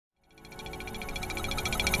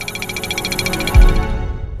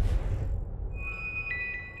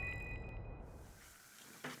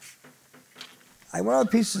I went over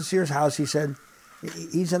to Pieces Sears' house. He said,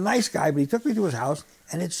 he's a nice guy, but he took me to his house,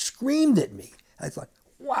 and it screamed at me. I thought,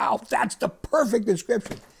 wow, that's the perfect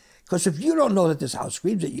description. Because if you don't know that this house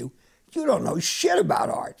screams at you, you don't know shit about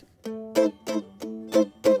art.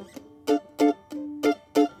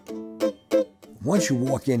 Once you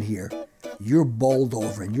walk in here, you're bowled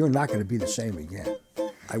over, and you're not going to be the same again.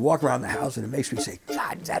 I walk around the house, and it makes me say,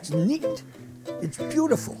 God, that's neat. It's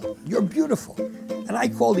beautiful. You're beautiful. And I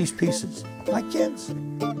call these pieces my kids.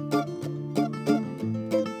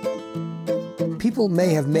 People may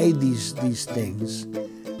have made these things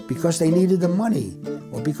because they needed the money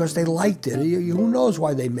or because they liked it. Who knows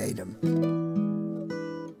why they made them?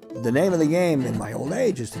 The name of the game in my old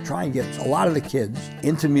age is to try and get a lot of the kids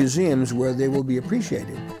into museums where they will be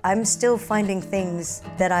appreciated. I'm still finding things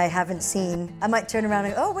that I haven't seen. I might turn around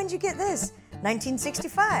and go, oh, when'd you get this?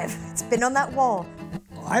 1965. It's been on that wall.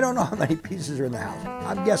 I don't know how many pieces are in the house.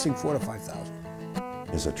 I'm guessing 4,000 to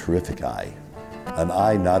 5,000. Is a terrific eye. An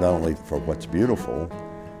eye not only for what's beautiful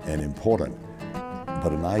and important,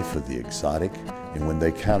 but an eye for the exotic. And when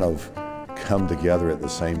they kind of come together at the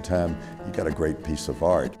same time, you got a great piece of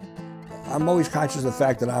art. I'm always conscious of the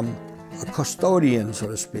fact that I'm a custodian, so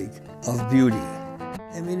to speak, of beauty.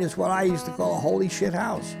 I mean, it's what I used to call a holy shit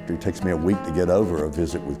house. It takes me a week to get over a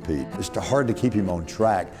visit with Pete. It's hard to keep him on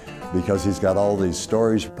track because he's got all these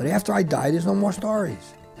stories. But after I die, there's no more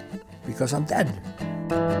stories because I'm dead.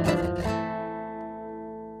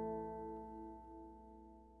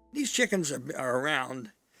 These chickens are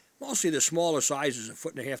around, mostly the smaller sizes,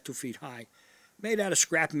 1.5 feet, 2 feet high, made out of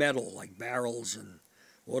scrap metal, like barrels and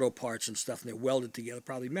auto parts and stuff, and they're welded together,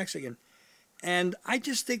 probably Mexican. And I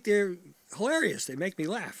just think they're hilarious. They make me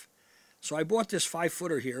laugh. So I bought this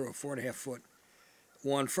 5-footer here, or 4.5 foot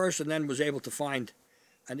one first, and then was able to find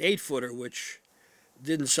an 8-footer, which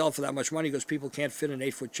didn't sell for that much money because people can't fit an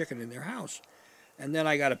 8-foot chicken in their house. And then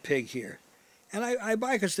I got a pig here. And I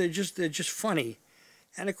buy because they're just funny.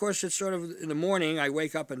 And of course, it's sort of in the morning, I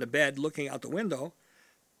wake up in the bed looking out the window,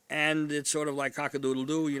 and it's sort of like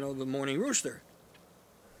cock-a-doodle-doo, you know, the morning rooster.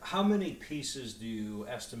 How many pieces do you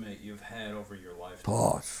estimate you've had over your lifetime?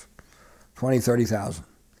 Oh, 20, 30,000.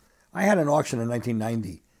 I had an auction in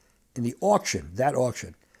 1990. In the auction, that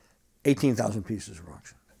auction, 18,000 pieces were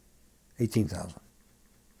auctioned. 18,000.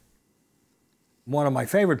 One of my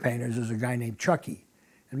favorite painters is a guy named Chucky,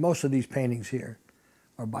 and most of these paintings here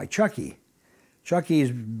are by Chucky. Chucky's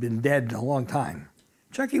been dead a long time.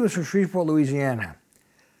 Chucky was from Shreveport, Louisiana,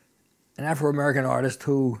 an Afro-American artist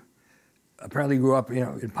who apparently grew up,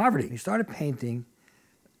 in poverty. He started painting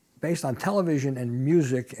based on television and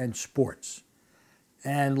music and sports,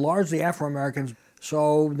 and largely Afro-Americans.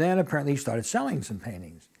 So then apparently he started selling some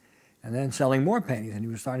paintings, and then selling more paintings, and he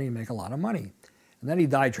was starting to make a lot of money. And then he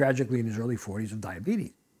died tragically in his early 40s of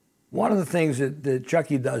diabetes. One of the things that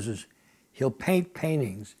Chucky does is he'll paint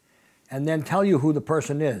paintings and then tell you who the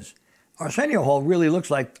person is. Arsenio Hall really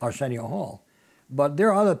looks like Arsenio Hall, but there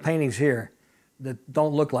are other paintings here that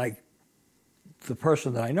don't look like the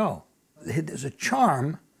person that I know. There's a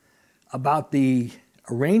charm about the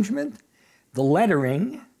arrangement, the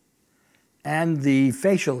lettering, and the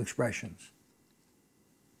facial expressions.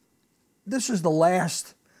 This is the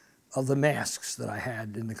last of the masks that I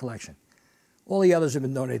had in the collection. All the others have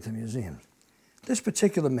been donated to museums. This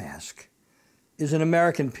particular mask is an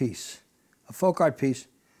American piece, a folk art piece.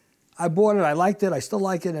 I bought it, I liked it, I still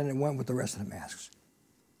like it, and it went with the rest of the masks.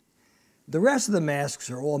 The rest of the masks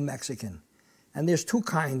are all Mexican, and there's two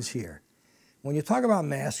kinds here. When you talk about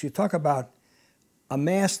masks, you talk about a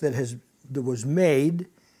mask that was made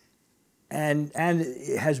and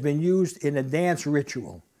it has been used in a dance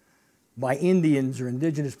ritual by Indians or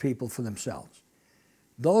indigenous people for themselves.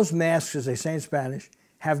 Those masks, as they say in Spanish,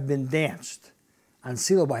 have been danced, han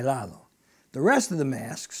sido bailado. The rest of the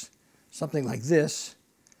masks, something like this,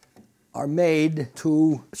 are made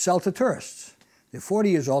to sell to tourists. They're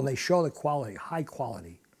 40 years old and they show the quality, high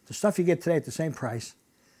quality. The stuff you get today at the same price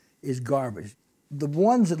is garbage. The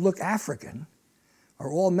ones that look African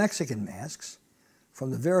are all Mexican masks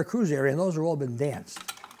from the Veracruz area, and those have all been danced.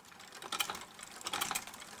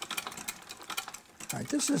 All right,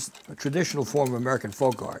 this is a traditional form of American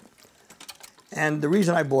folk art. And the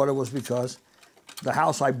reason I bought it was because the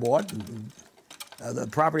house I bought, the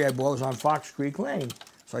property I bought was on Fox Creek Lane.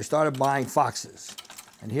 So I started buying foxes.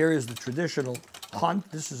 And here is the traditional hunt.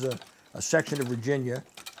 This is a section of Virginia,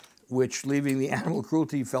 which, leaving the animal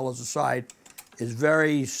cruelty fellows aside, is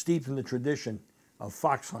very steeped in the tradition of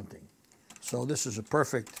fox hunting. So this is a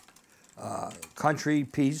perfect country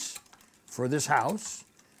piece for this house,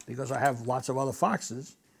 because I have lots of other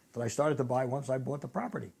foxes that I started to buy once I bought the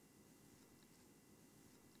property.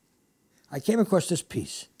 I came across this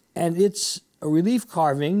piece, and it's a relief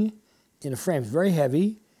carving in a frame. It's very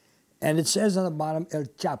heavy, and it says on the bottom, El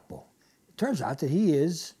Chapo. It turns out that he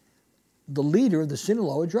is the leader of the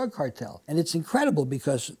Sinaloa drug cartel. And it's incredible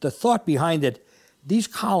because the thought behind it, these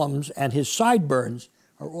columns and his sideburns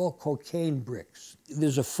are all cocaine bricks.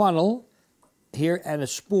 There's a funnel here and a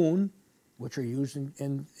spoon, which are used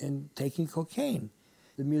in taking cocaine.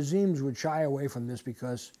 The museums would shy away from this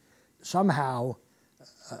because somehow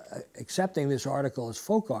accepting this article as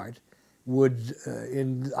folk art would,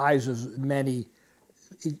 in the eyes of many,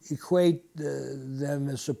 equate them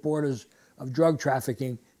as supporters of drug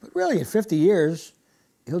trafficking. But really, in 50 years,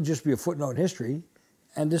 he'll just be a footnote in history,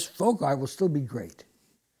 and this folk art will still be great.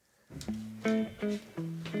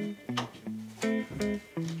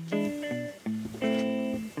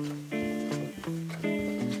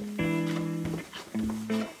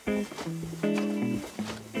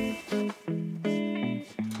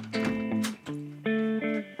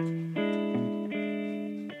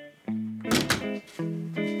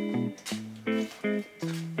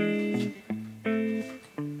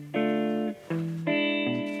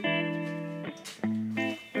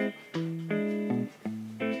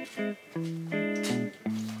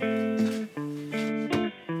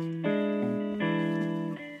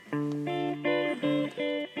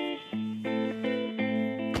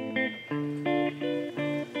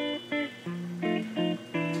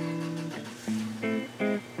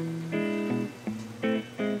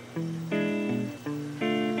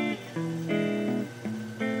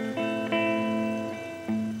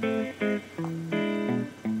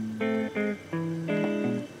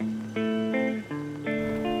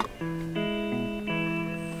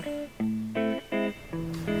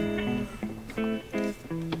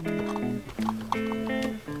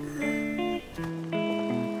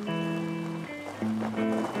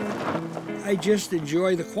 I just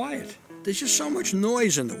enjoy the quiet. There's just so much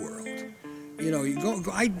noise in the world. You know,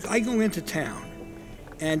 I go into town,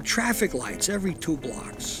 and traffic lights every 2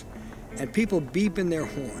 blocks, and people beeping their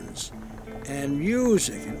horns, and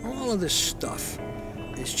music, and all of this stuff.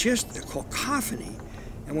 It's just a cacophony.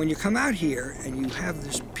 And when you come out here and you have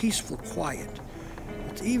this peaceful quiet,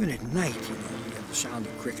 it's even at night, you know, you have the sound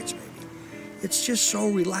of crickets maybe. It's just so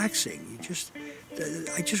relaxing.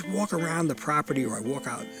 I just walk around the property, or I walk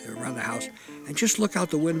out around the house and just look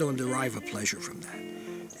out the window and derive a pleasure from that.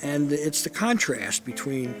 And it's the contrast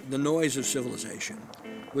between the noise of civilization,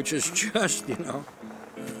 which is just,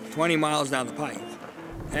 20 miles down the pike,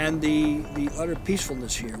 and the utter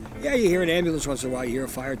peacefulness here. Yeah, you hear an ambulance once in a while, you hear a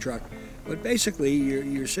fire truck, but basically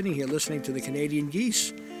you're sitting here listening to the Canadian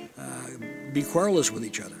geese be querulous with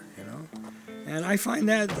each other, And I find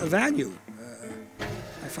that a value.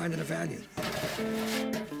 I find it a value.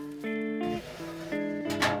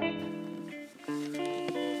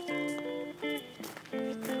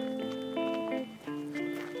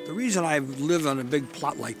 The reason I live on a big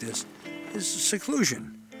plot like this is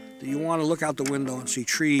seclusion. That you want to look out the window and see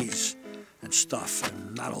trees and stuff,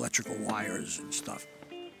 and not electrical wires and stuff.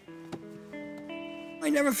 I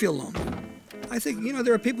never feel lonely. I think,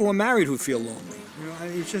 there are people who are married who feel lonely.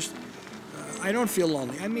 It's just, I don't feel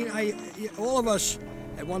lonely. I mean, all of us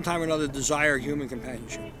at one time or another desire human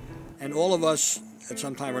companionship. And all of us at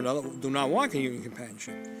some time or another do not want human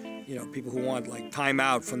companionship. People who want like time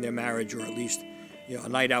out from their marriage, or at least, a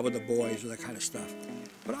night out with the boys or that kind of stuff.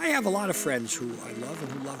 But I have a lot of friends who I love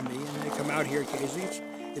and who love me, and they come out here occasionally.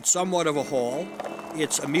 It's somewhat of a haul.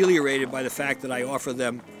 It's ameliorated by the fact that I offer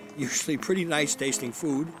them usually pretty nice tasting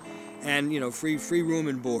food and, free room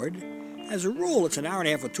and board. As a rule, it's an hour and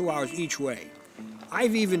a half or 2 hours each way.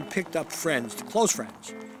 I've even picked up friends, close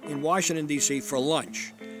friends, in Washington, D.C. for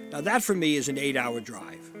lunch. Now that for me is an 8-hour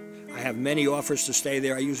drive. I have many offers to stay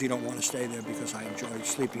there. I usually don't want to stay there because I enjoy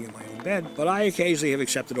sleeping in my own bed, but I occasionally have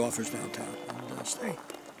accepted offers downtown and stay.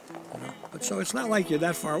 But so it's not like you're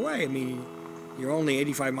that far away. I mean, you're only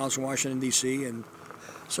 85 miles from Washington, D.C., and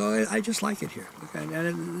so I just like it here.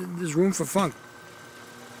 And there's room for funk.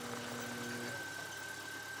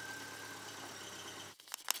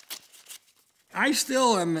 I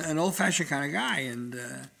still am an old-fashioned kind of guy, and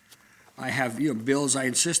I have bills. I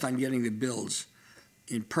insist on getting the bills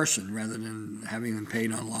in person rather than having them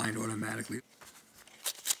paid online automatically.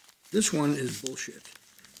 This one is bullshit.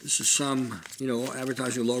 This is some,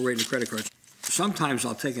 advertising low-rated credit cards. Sometimes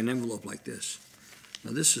I'll take an envelope like this.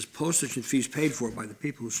 Now this is postage and fees paid for by the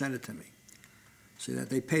people who send it to me. See that?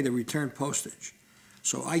 They pay the return postage.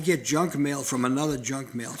 So I get junk mail from another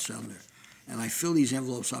junk mail sender, and I fill these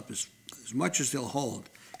envelopes up as much as they'll hold,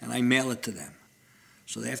 and I mail it to them.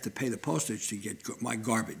 So they have to pay the postage to get my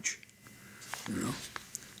garbage,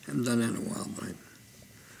 Haven't done that in a while, but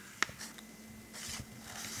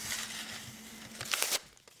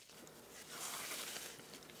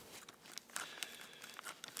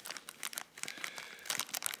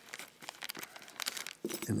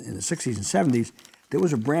in the 60s and 70s, there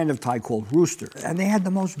was a brand of tie called Rooster, and they had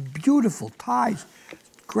the most beautiful ties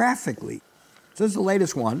graphically. So this is the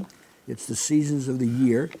latest one. It's the seasons of the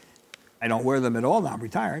year. I don't wear them at all now, I'm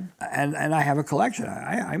retired. And I have a collection.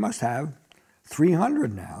 I must have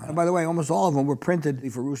 300 now. And by the way, almost all of them were printed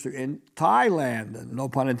for Rooster in Thailand, no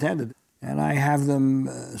pun intended. And I have them,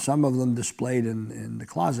 some of them displayed in the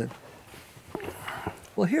closet.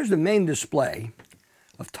 Well, here's the main display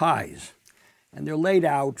of ties. And they're laid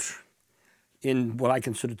out in what I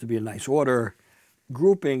consider to be a nice order,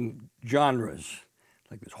 grouping genres.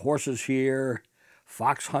 Like there's horses here,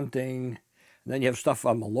 fox hunting, and then you have stuff.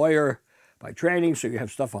 I'm a lawyer by training, so you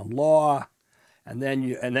have stuff on law, and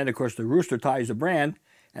then of course the Rooster tie is a brand,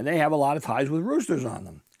 and they have a lot of ties with roosters on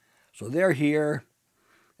them. So they're here,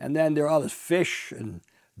 and then there are others, fish and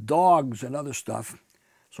dogs and other stuff.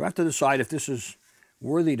 So I have to decide if this is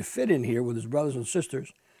worthy to fit in here with his brothers and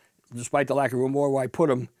sisters, despite the lack of room, or where I put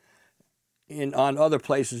them on other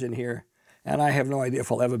places in here. And I have no idea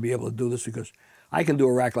if I'll ever be able to do this, because I can do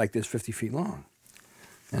a rack like this 50 feet long.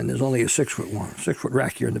 And there's only a 6-foot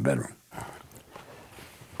rack here in the bedroom.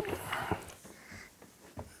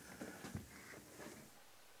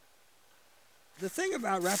 The thing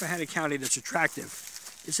about Rappahannock County that's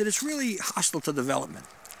attractive is that it's really hostile to development.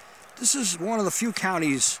 This is one of the few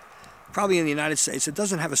counties, probably in the United States, that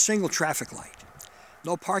doesn't have a single traffic light.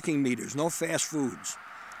 No parking meters, no fast foods.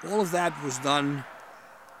 All of that was done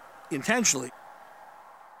intentionally.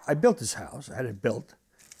 I built this house, I had it built.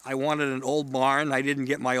 I wanted an old barn, I didn't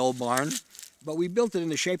get my old barn, but we built it in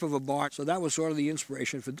the shape of a barn, so that was sort of the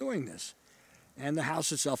inspiration for doing this. And the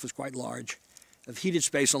house itself is quite large. The heated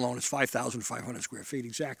space alone is 5,500 square feet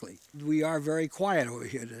exactly. We are very quiet over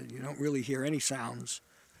here. You don't really hear any sounds.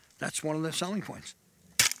 That's one of the selling points.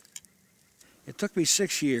 It took me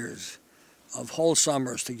 6 years of whole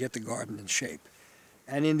summers to get the garden in shape.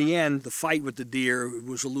 And in the end, the fight with the deer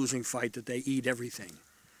was a losing fight, that they eat everything,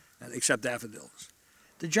 except daffodils.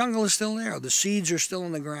 The jungle is still there. The seeds are still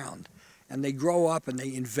in the ground, and they grow up and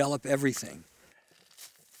they envelop everything.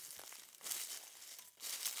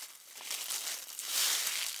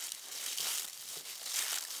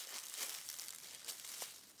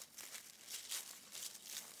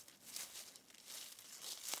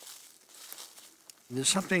 There's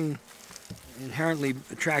something inherently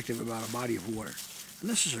attractive about a body of water. And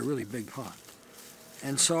this is a really big pond.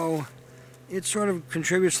 And so it sort of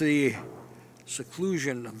contributes to the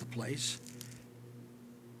seclusion of the place.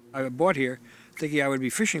 I bought here thinking I would be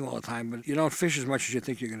fishing all the time, but you don't fish as much as you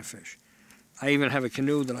think you're going to fish. I even have a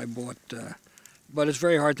canoe that I bought, but it's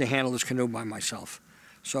very hard to handle this canoe by myself.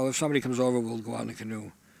 So if somebody comes over, we'll go out in a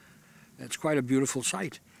canoe. It's quite a beautiful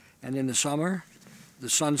sight. And in the summer, the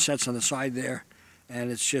sun sets on the side there, and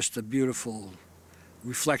it's just a beautiful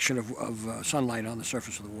reflection of sunlight on the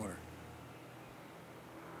surface of the water.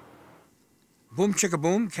 Boom, chicka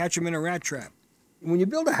boom, catch 'em in a rat trap. When you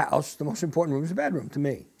build a house, the most important room is the bedroom, to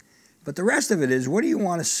me. But the rest of it is, what do you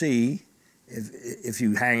want to see if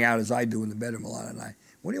you hang out, as I do, in the bedroom a lot at night?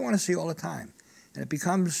 What do you want to see all the time? And it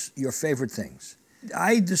becomes your favorite things.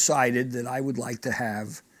 I decided that I would like to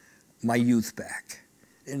have my youth back.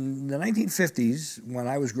 In the 1950s, when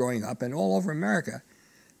I was growing up, and all over America,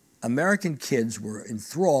 American kids were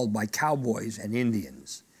enthralled by cowboys and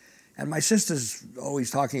Indians. And my sister's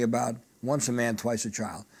always talking about once a man, twice a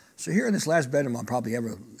child. So here in this last bedroom I'll probably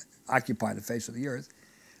ever occupy the face of the earth,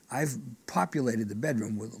 I've populated the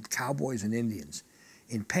bedroom with cowboys and Indians.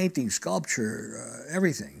 In painting, sculpture,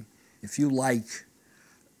 everything. If you like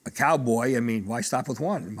a cowboy, I mean, why stop with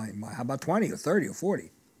one? How about 20 or 30 or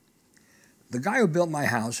 40? The guy who built my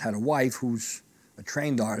house had a wife who's a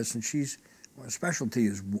trained artist, and her specialty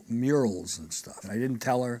is murals and stuff. I didn't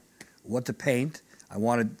tell her what to paint. I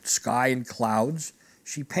wanted sky and clouds.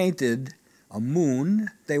 She painted a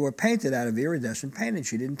moon. They were painted out of iridescent paint, and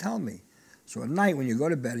she didn't tell me. So at night, when you go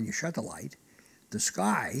to bed and you shut the light, the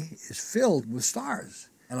sky is filled with stars.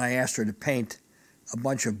 And I asked her to paint a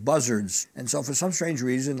bunch of buzzards. And so for some strange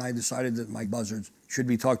reason, I decided that my buzzards should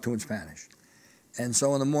be talked to in Spanish. And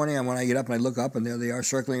so in the morning, when I get up and I look up, and there they are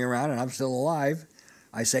circling around, and I'm still alive,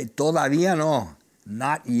 I say, todavía no,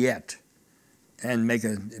 not yet, and make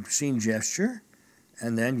an obscene gesture,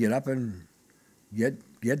 and then get up and get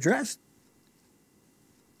dressed.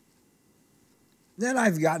 Then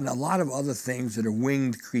I've gotten a lot of other things that are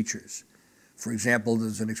winged creatures. For example,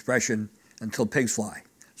 there's an expression, until pigs fly.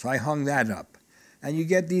 So I hung that up. And you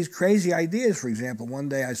get these crazy ideas. For example, one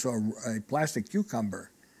day I saw a plastic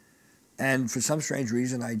cucumber, and for some strange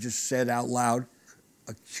reason, I just said out loud,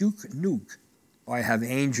 a cuke nuke. I have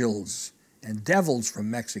angels and devils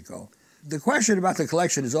from Mexico. The question about the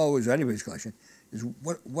collection is always, anybody's collection, is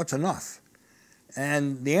what's enough?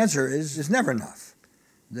 And the answer is, it's never enough.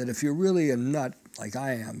 That if you're really a nut, like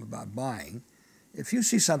I am, about buying, if you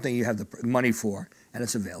see something you have the money for and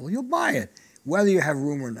it's available, you'll buy it, whether you have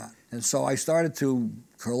room or not. And so I started to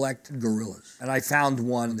collect gorillas. And I found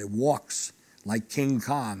one that walks like King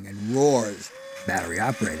Kong and roars, battery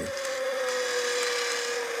operated.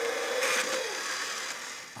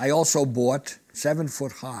 I also bought 7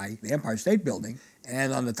 foot high, the Empire State Building,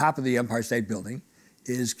 and on the top of the Empire State Building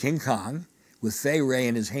is King Kong with Fay Ray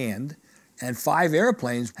in his hand and 5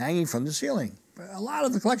 airplanes hanging from the ceiling. A lot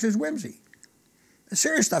of the collection is whimsy. There's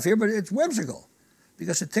serious stuff here, but it's whimsical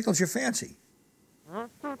because it tickles your fancy.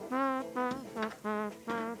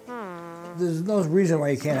 There's no reason why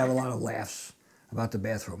you can't have a lot of laughs about the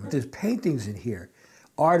bathroom. There's paintings in here,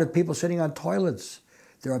 art of people sitting on toilets.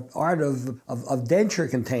 There are art of denture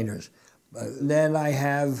containers. Then I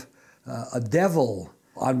have a devil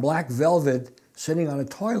on black velvet sitting on a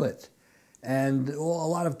toilet, and a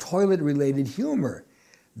lot of toilet-related humor.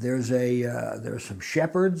 There are some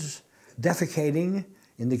shepherds defecating,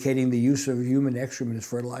 indicating the use of human excrement as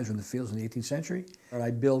fertilizer in the fields in the 18th century. And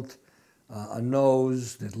I built a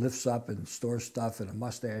nose that lifts up and stores stuff, and a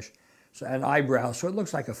mustache, and eyebrows, so it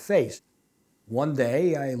looks like a face. One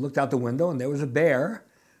day, I looked out the window, and there was a bear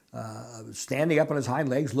standing up on his hind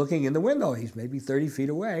legs, looking in the window. He's maybe 30 feet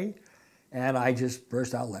away, and I just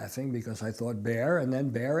burst out laughing because I thought bear, and then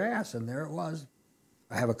bear ass, and there it was.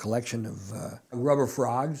 I have a collection of rubber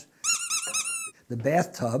frogs. The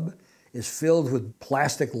bathtub is filled with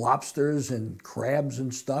plastic lobsters and crabs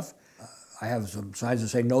and stuff. I have some signs that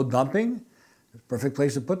say no dumping. The perfect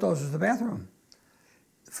place to put those is the bathroom.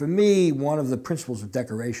 For me, one of the principles of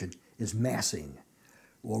decoration is massing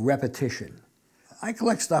or repetition. I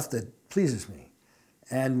collect stuff that pleases me,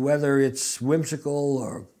 and whether it's whimsical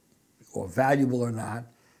or valuable or not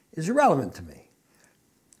is irrelevant to me.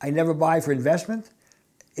 I never buy for investment.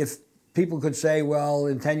 If people could say, well,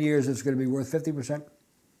 in 10 years it's going to be worth 50%,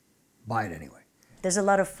 buy it anyway. There's a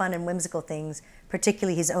lot of fun and whimsical things,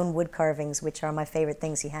 particularly his own wood carvings, which are my favorite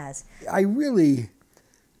things he has. I really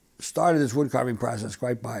started this wood carving process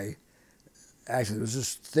quite by, actually, there was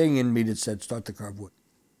this thing in me that said, start to carve wood.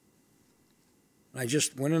 I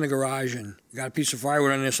just went in the garage and got a piece of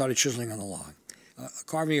firewood on there and started chiseling on the log. A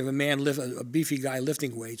carving of a man, a beefy guy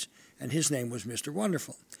lifting weights, and his name was Mr.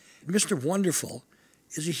 Wonderful. Mr. Wonderful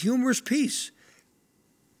is a humorous piece.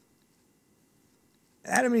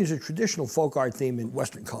 Adam and Eve is a traditional folk art theme in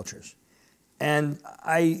Western cultures. And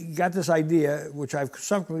I got this idea, which I've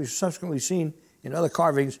subsequently seen in other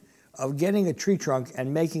carvings, of getting a tree trunk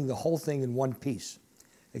and making the whole thing in one piece,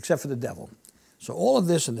 except for the devil. So all of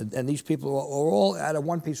this and these people are all out of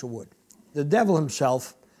one piece of wood. The devil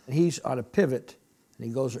himself, he's on a pivot, and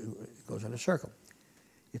he goes in a circle.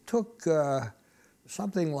 It took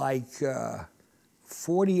something like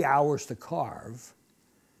 40 hours to carve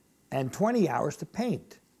and 20 hours to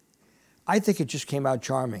paint. I think it just came out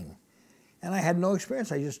charming. And I had no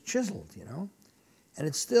experience. I just chiseled, you know? And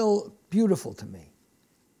it's still beautiful to me.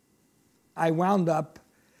 I wound up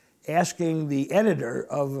asking the editor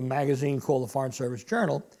of a magazine called the Foreign Service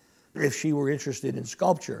Journal if she were interested in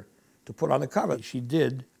sculpture to put on the cover. She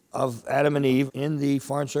did, of Adam and Eve in the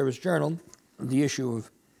Foreign Service Journal, the issue of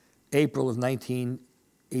April of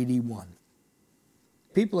 1981.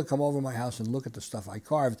 People that come over to my house and look at the stuff I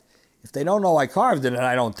carved, if they don't know I carved it, and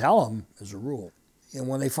I don't tell them as a rule, and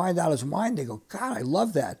when they find out it's mine, they go, God, I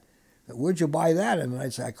love that. Where'd you buy that? And then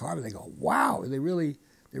I'd say, I carved it. They go, wow. They're really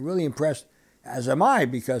impressed, as am I,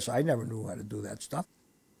 because I never knew how to do that stuff.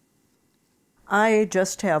 I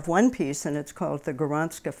just have one piece, and it's called the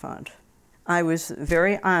Goranska font. I was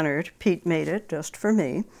very honored. Pete made it just for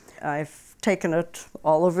me. I've taken it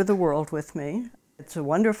all over the world with me. It's a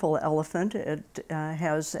wonderful elephant. It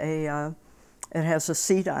has a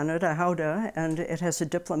seat on it, a howdah, and it has a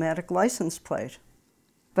diplomatic license plate.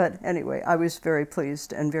 But anyway, I was very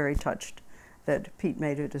pleased and very touched that Pete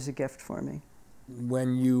made it as a gift for me.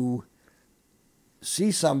 When you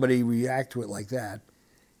see somebody react to it like that,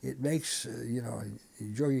 it makes, you know,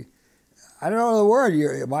 I don't know the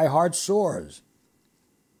word, my heart soars.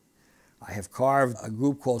 I have carved a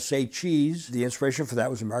group called Say Cheese. The inspiration for that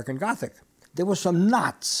was American Gothic. There were some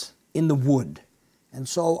knots in the wood. And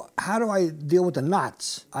so how do I deal with the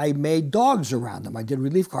knots? I made dogs around them. I did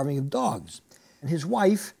relief carving of dogs. And his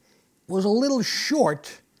wife was a little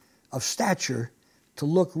short of stature to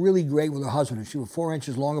look really great with her husband. She was 4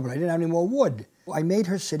 inches longer, but I didn't have any more wood. I made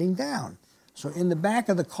her sitting down. So in the back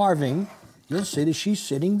of the carving, you'll see that she's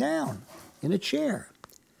sitting down in a chair.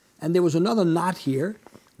 And there was another knot here.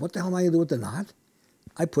 What the hell am I going to do with the knot?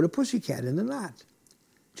 I put a pussycat in the knot,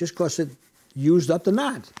 just because it used up the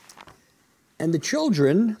knot. And the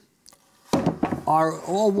children are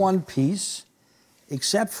all one piece,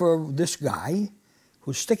 except for this guy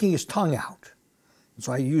who's sticking his tongue out.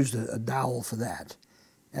 So I used a dowel for that.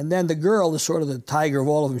 And then the girl is sort of the tiger of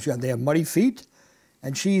all of them. They have muddy feet,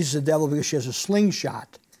 and she's the devil because she has a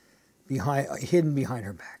slingshot hidden behind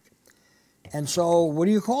her back. And so, what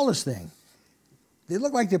do you call this thing? They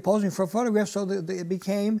look like they're posing for a photograph, so it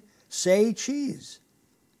became Say Cheese.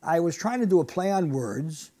 I was trying to do a play on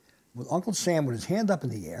words with Uncle Sam with his hand up in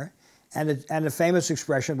the air, and a famous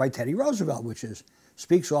expression by Teddy Roosevelt, which is,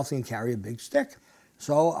 speak softly and carry a big stick.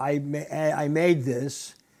 So I made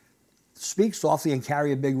this, speak softly and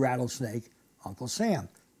carry a big rattlesnake, Uncle Sam.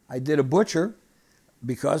 I did a butcher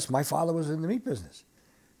because my father was in the meat business.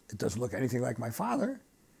 It doesn't look anything like my father.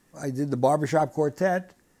 I did the barbershop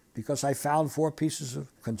quartet because I found 4 pieces of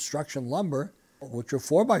construction lumber, which are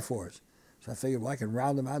 4x4s. So I figured, well, I can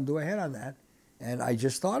round them out and do a head on that. And I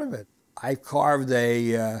just thought of it. I carved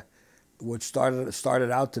what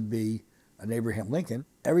started out to be an Abraham Lincoln.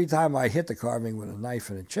 Every time I hit the carving with a knife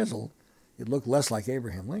and a chisel, it looked less like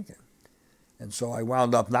Abraham Lincoln. And so I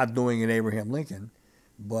wound up not doing an Abraham Lincoln,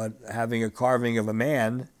 but having a carving of a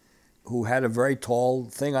man who had a very tall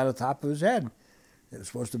thing on the top of his head. It was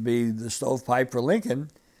supposed to be the stovepipe for Lincoln.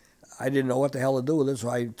 I didn't know what the hell to do with it, so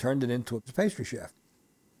I turned it into a pastry chef.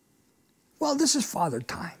 Well, this is Father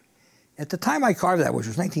Time. At the time I carved that, which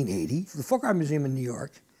was 1980, the Folk Art Museum in New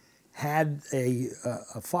York had a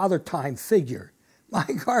Father Time figure. My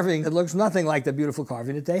carving, it looks nothing like the beautiful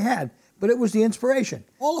carving that they had, but it was the inspiration.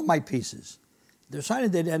 All of my pieces, they're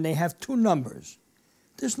signed and they have 2 numbers.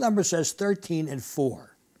 This number says 13 and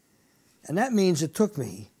 4. And that means it took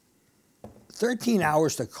me 13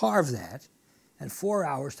 hours to carve that and 4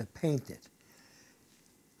 hours to paint it.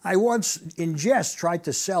 I once, in jest, tried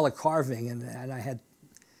to sell a carving,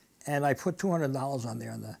 and I put $200 on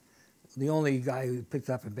there, and the only guy who picked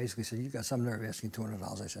up and basically said, "You got some nerve asking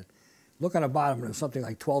 $200." I said, "Look on the bottom, it was something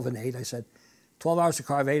like 12 and 8. I said, 12 hours to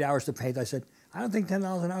carve, 8 hours to paint. I said, I don't think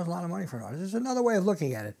 $10 an hour is a lot of money for an artist. There's another way of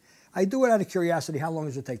looking at it. I do it out of curiosity. How long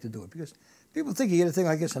does it take to do it? Because people think you get a thing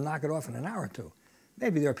like this and knock it off in an hour or 2.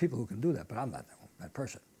 Maybe there are people who can do that, but I'm not that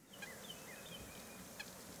person.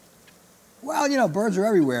 Well, you know, birds are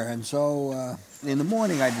everywhere, and so in the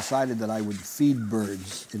morning I decided that I would feed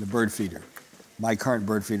birds in a bird feeder. My current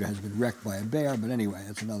bird feeder has been wrecked by a bear, but anyway,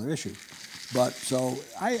 that's another issue. But so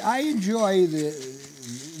I enjoy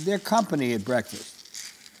their company at breakfast.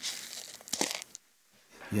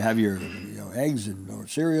 You have your eggs or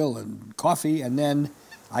cereal and coffee, and then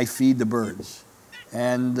I feed the birds.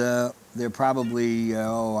 And they're probably,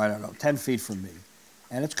 I don't know, 10 feet from me.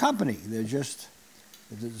 And it's company.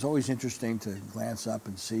 It's always interesting to glance up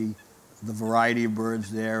and see the variety of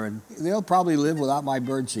birds there. And they'll probably live without my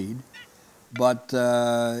bird seed. But,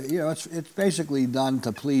 it's basically done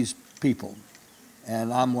to please people.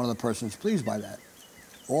 And I'm one of the persons pleased by that.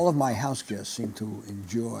 All of my house guests seem to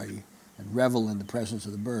enjoy and revel in the presence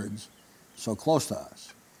of the birds so close to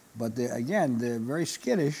us. But they're very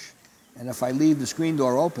skittish. And if I leave the screen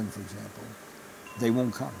door open, for example, they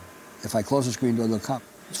won't come. If I close the screen door, they'll come.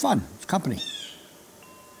 It's fun. It's company.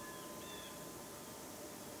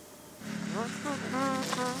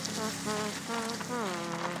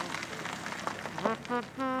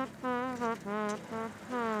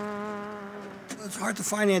 It's hard to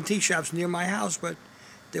find antique shops near my house, but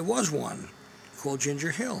there was one called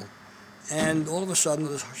Ginger Hill. And all of a sudden,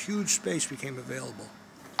 this huge space became available.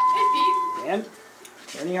 Hey, Pete. And?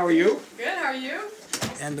 Jenny, how are you? Good, how are you?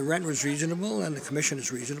 And the rent was reasonable, and the commission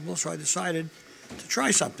is reasonable, so I decided to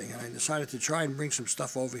try something. And I decided to try and bring some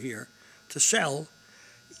stuff over here to sell,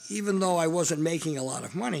 even though I wasn't making a lot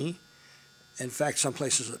of money. In fact, some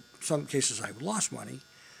cases I lost money.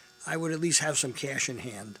 I would at least have some cash in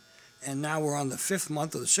hand. And now we're on the 5th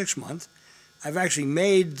month or the 6th month. I've actually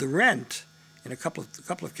made the rent in a couple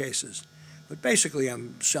of cases, but basically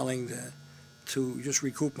I'm selling to just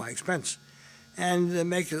recoup my expense and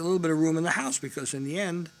make a little bit of room in the house, because in the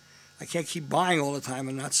end, I can't keep buying all the time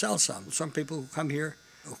and not sell some. Some people who come here,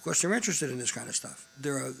 of course, they're interested in this kind of stuff.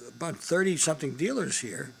 There are about 30-something dealers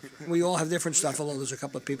here. We all have different stuff, although there's a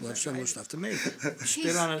couple of people who have similar stuff to me.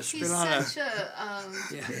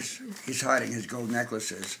 He's hiding his gold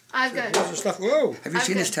necklaces. I've got Here's the stuff. Whoa! Have you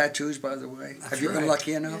seen his tattoos, by the way? That's Have you been right.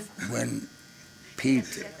 lucky enough? When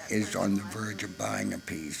Pete is on the verge of buying a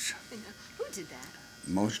piece, Who did that?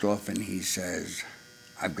 most often he says,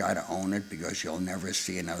 I've got to own it because you'll never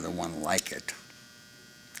see another one like it.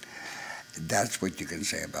 That's what you can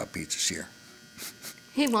say about pizzas here.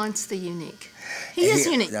 He wants the unique. He is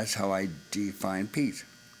unique. That's how I define Pete.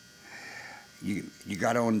 You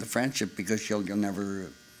got to own the friendship because you'll never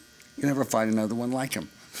find another one like him.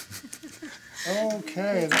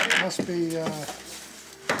 Okay, that must be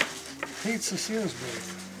Pete Cecier's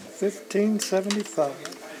booth.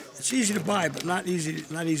 1575. It's easy to buy, but not easy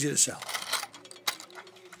to sell.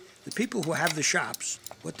 The people who have the shops,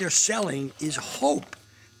 what they're selling is hope.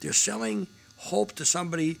 They're selling hope to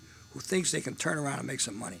somebody who thinks they can turn around and make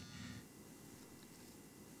some money.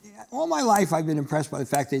 All my life, I've been impressed by the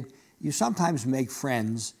fact that you sometimes make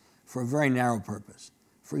friends for a very narrow purpose.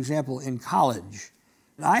 For example, in college,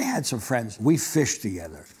 I had some friends. We fished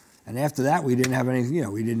together. And after that, we didn't have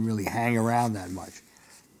anything, we didn't really hang around that much.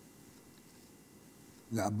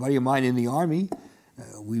 A buddy of mine in the Army,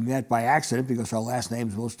 we met by accident because our last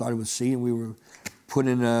names both started with C, and we were put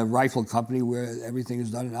in a rifle company where everything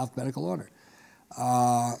is done in alphabetical order.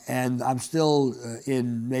 And I'm still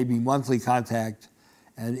in maybe monthly contact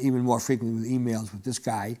and even more frequently with emails with this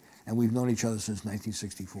guy, and we've known each other since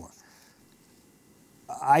 1964.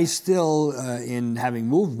 I still, in having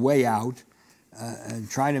moved way out, and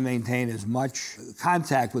trying to maintain as much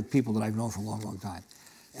contact with people that I've known for a long, long time.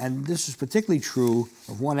 And this is particularly true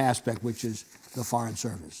of one aspect, which is the Foreign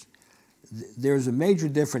Service. There's a major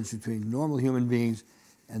difference between normal human beings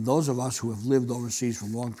and those of us who have lived overseas for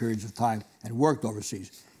long periods of time and worked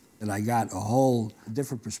overseas. And I got a whole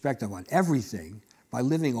different perspective on everything by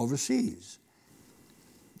living overseas.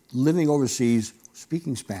 Living overseas,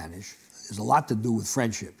 speaking Spanish, has a lot to do with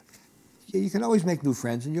friendship. You can always make new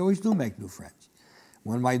friends, and you always do make new friends.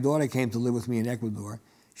 When my daughter came to live with me in Ecuador,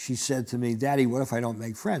 she said to me, "Daddy, what if I don't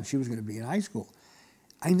make friends?" She was going to be in high school.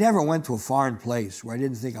 I never went to a foreign place where I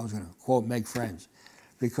didn't think I was going to, quote, make friends,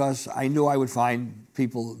 because I knew I would find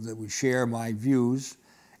people that would share my views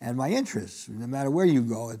and my interests. No matter where you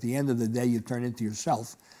go, at the end of the day, you turn into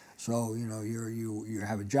yourself. So, you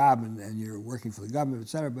have a job and you're working for the government, et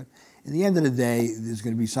cetera, but in the end of the day, there's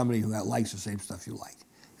going to be somebody who likes the same stuff you like.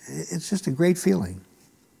 It's just a great feeling.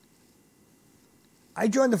 I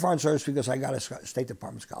joined the Foreign Service because I got a State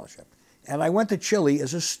Department scholarship. And I went to Chile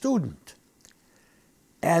as a student.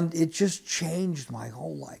 And it just changed my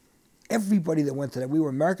whole life. Everybody that went to that, we were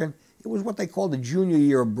American, it was what they called the Junior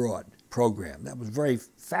Year Abroad program. That was very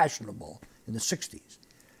fashionable in the 60s.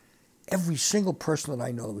 Every single person that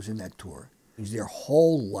I know that was in that tour, their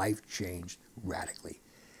whole life changed radically.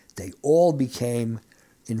 They all became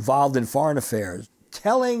involved in foreign affairs,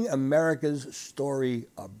 telling America's story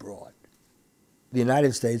abroad. The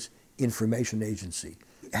United States Information Agency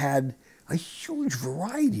had a huge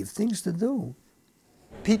variety of things to do.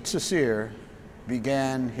 Pete Cecier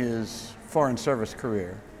began his Foreign Service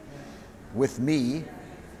career with me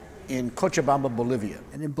in Cochabamba, Bolivia.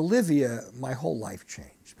 And in Bolivia, my whole life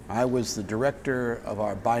changed. I was the director of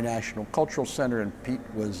our binational cultural center, and Pete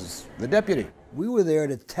was the deputy. We were there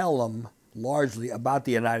to tell them largely about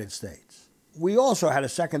the United States. We also had a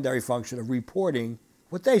secondary function of reporting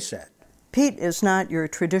what they said. Pete is not your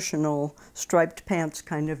traditional striped pants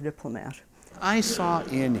kind of diplomat. I saw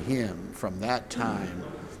in him from that time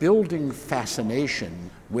building fascination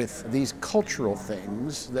with these cultural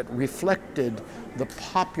things that reflected the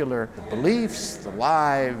popular beliefs, the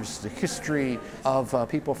lives, the history of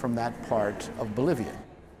people from that part of Bolivia.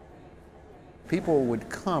 People would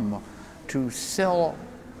come to sell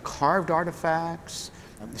carved artifacts,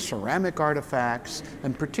 ceramic artifacts,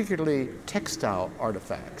 and particularly textile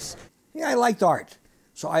artifacts. Yeah, I liked art,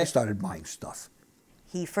 so I started buying stuff.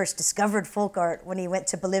 He first discovered folk art when he went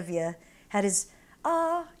to Bolivia, had his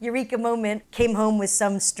eureka moment, came home with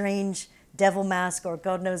some strange devil mask or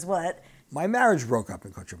God knows what. My marriage broke up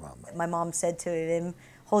in Cochabamba. My mom said to him,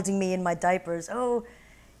 holding me in my diapers, "Oh,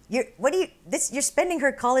 you're spending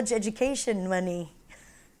her college education money."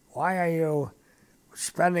 Why are you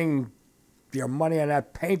spending your money on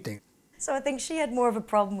that painting? So I think she had more of a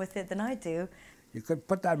problem with it than I do. You could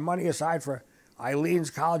put that money aside for Eileen's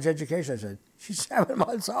college education. I said, she's 7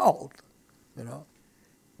 months old,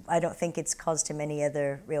 I don't think it's caused him any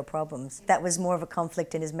other real problems. That was more of a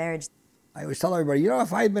conflict in his marriage. I always tell everybody,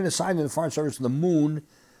 if I had been assigned to the Foreign Service to the moon,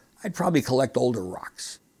 I'd probably collect older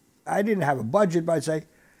rocks. I didn't have a budget, but I'd say,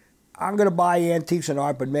 I'm going to buy antiques and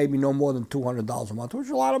art, but maybe no more than $200 a month, which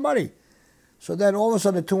is a lot of money. So then all of a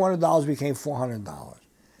sudden, the $200 became $400.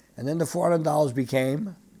 And then the $400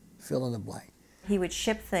 became fill in the blank. He would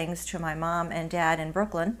ship things to my mom and dad in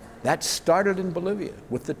Brooklyn. That started in Bolivia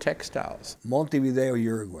with the textiles. Montevideo,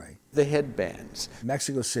 Uruguay. The headbands.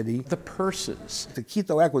 Mexico City. The purses. To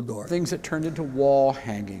Quito, Ecuador. Things that turned into wall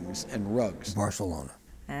hangings and rugs. Barcelona.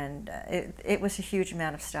 And it was a huge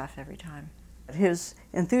amount of stuff every time. His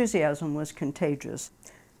enthusiasm was contagious.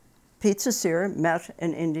 Pete Saussure met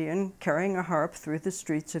an Indian carrying a harp through the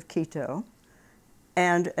streets of Quito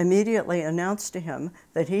and immediately announced to him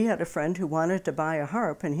that he had a friend who wanted to buy a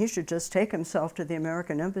harp and he should just take himself to the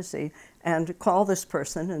American embassy and call this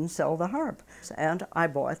person and sell the harp. And I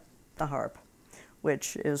bought the harp,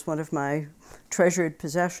 which is one of my treasured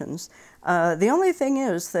possessions. The only thing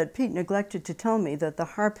is that Pete neglected to tell me that the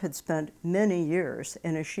harp had spent many years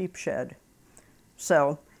in a sheep shed.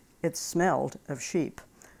 So it smelled of sheep.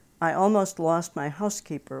 I almost lost my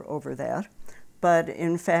housekeeper over that, but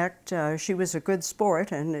in fact, she was a good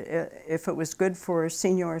sport, and if it was good for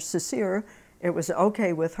Senor Saussure, it was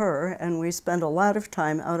okay with her, and we spent a lot of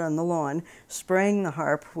time out on the lawn spraying the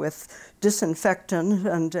harp with disinfectant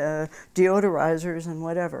and deodorizers and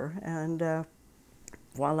whatever, and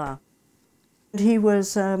voila. He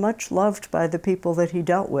was much loved by the people that he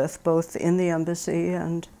dealt with, both in the embassy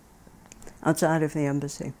and outside of the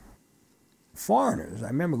embassy. Foreigners, I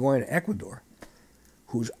remember going to Ecuador,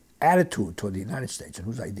 whose attitude toward the United States and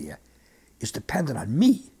whose idea is dependent on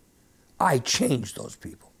me. I changed those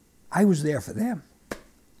people. I was there for them.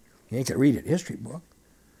 You ain't gonna read it in a history book.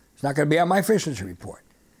 It's not gonna be on my efficiency report.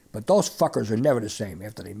 But those fuckers are never the same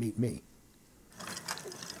after they meet me.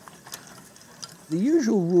 The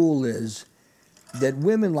usual rule is that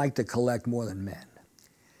women like to collect more than men.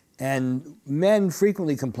 And men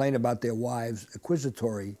frequently complain about their wives'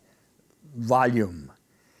 acquisitory volume.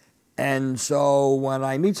 And so when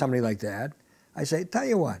I meet somebody like that, I say, tell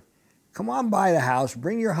you what, come on by the house,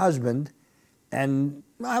 bring your husband, and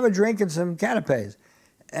have a drink and some canapes.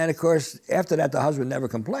 And of course, after that, the husband never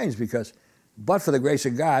complains because, but for the grace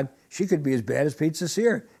of God, she could be as bad as Pete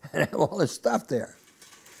Saussure and have all this stuff there.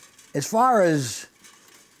 As far as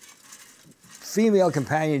female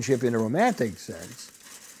companionship in a romantic sense,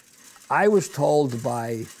 I was told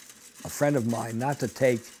by a friend of mine not to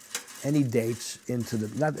take any dates into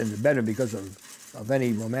not in the bedroom because of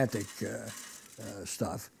any romantic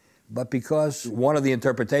stuff, but because one of the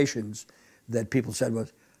interpretations that people said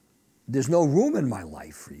was, there's no room in my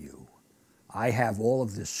life for you. I have all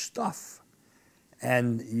of this stuff,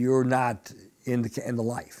 and you're not in the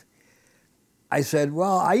life. I said,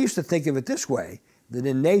 well, I used to think of it this way, that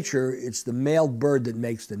in nature, it's the male bird that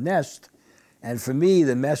makes the nest, and for me,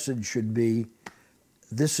 the message should be,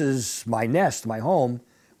 this is my nest, my home,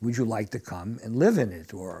 would you like to come and live in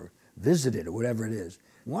it or visit it or whatever it is?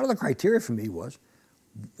 One of the criteria for me was,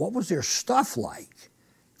 what was their stuff like?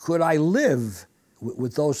 Could I live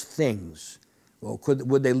with those things? Well,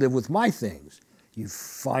 would they live with my things? You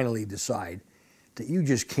finally decide that you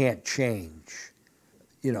just can't change.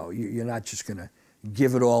 You know, you're not just gonna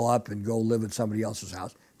give it all up and go live at somebody else's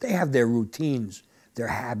house. They have their routines, their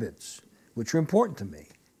habits, which are important to me.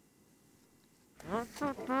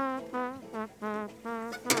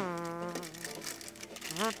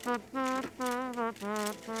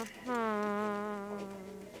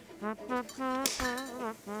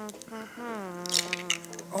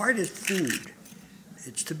 Art is food.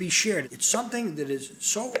 It's to be shared. It's something that is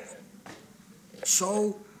so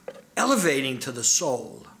elevating to the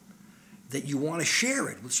soul that you want to share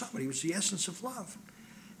it with somebody. It's the essence of love.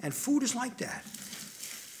 And food is like that.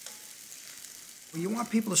 You want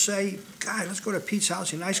people to say, God, let's go to Pete's house,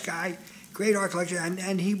 he's a nice guy, great art collection,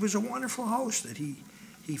 and he was a wonderful host, that he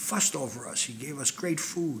fussed over us, he gave us great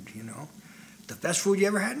food, you know. The best food you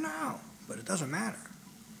ever had? No, but it doesn't matter.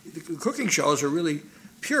 The cooking shows are really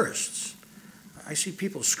purists. I see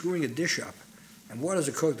people screwing a dish up, and what does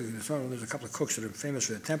a cook do? There's a couple of cooks that are famous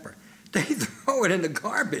for their temper. They throw it in the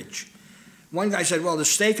garbage. One guy said, well, the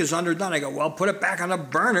steak is underdone. I go, well, put it back on the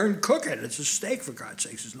burner and cook it. It's a steak, for God's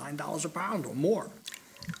sakes. It's $9 a pound or more.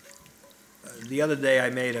 The other day I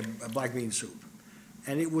made a black bean soup,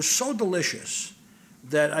 and it was so delicious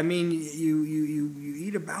that, I mean, you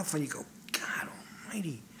eat a mouthful and you go, God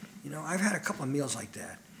almighty. You know, I've had a couple of meals like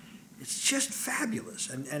that. It's just fabulous,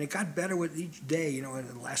 and it got better with each day, you know, and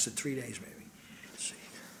it lasted 3 days maybe. Let's see.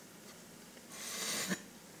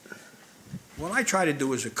 What I try to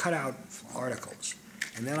do is to cut out articles,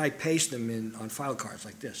 and then I paste them in on file cards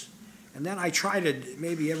like this. And then I try to,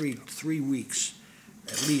 maybe every 3 weeks,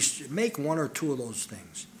 at least, make 1 or 2 of those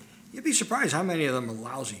things. You'd be surprised how many of them are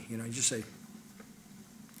lousy. You know, you just say,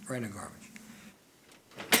 right in the garbage.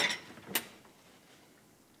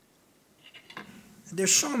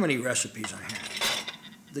 There's so many recipes I have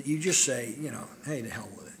that you just say, you know, hey, to hell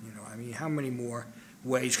with it. You know, I mean, how many more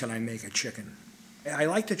ways can I make a chicken? I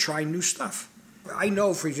like to try new stuff. I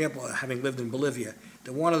know, for example, having lived in Bolivia,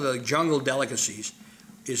 that one of the jungle delicacies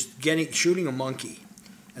is shooting a monkey.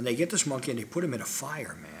 And they get this monkey and they put him in a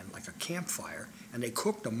fire, man, like a campfire, and they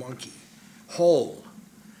cook the monkey whole.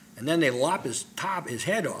 And then they lop his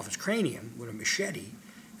head off, his cranium, with a machete,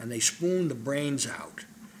 and they spoon the brains out.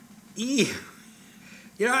 Ew.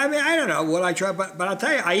 You know, I mean, I don't know what I try, but I'll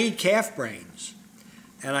tell you, I eat calf brains.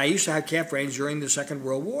 And I used to have calf brains during the Second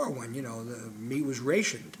World War when, you know, the meat was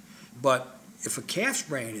rationed. But if a calf's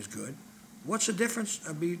brain is good, what's the difference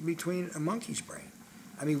between a monkey's brain?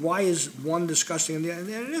 I mean, why is one disgusting and the other?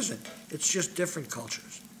 It isn't. It's just different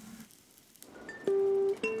cultures.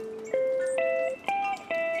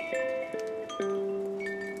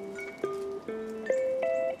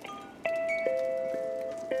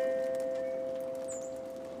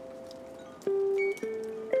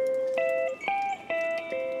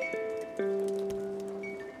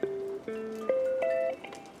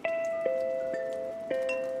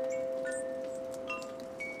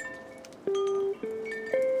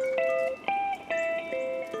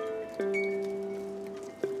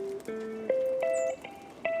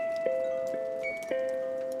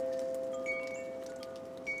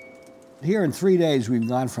 Here in 3 days, we've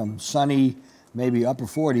gone from sunny, maybe upper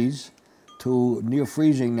 40s, to near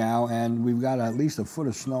freezing now, and we've got at least a foot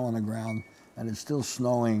of snow on the ground, and it's still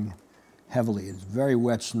snowing heavily. It's very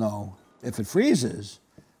wet snow. If it freezes,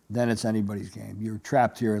 then it's anybody's game. You're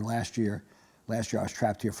trapped here. Last year I was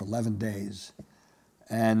trapped here for 11 days,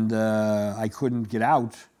 and I couldn't get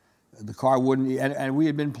out. The car wouldn't, and we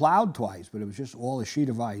had been plowed twice, but it was just all a sheet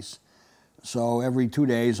of ice. So every 2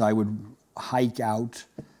 days, I would hike out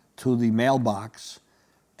to the mailbox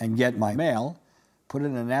and get my mail, put it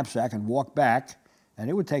in a knapsack and walk back, and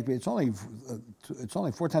it would take me, it's only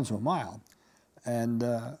 4/10 of a mile, and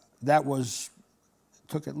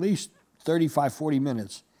took at least 35, 40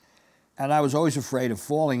 minutes, and I was always afraid of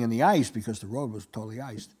falling in the ice because the road was totally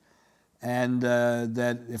iced, and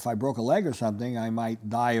that if I broke a leg or something, I might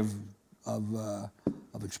die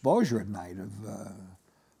of exposure at night, of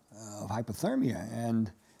hypothermia.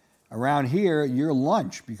 And around here, you're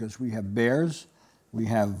lunch because we have bears, we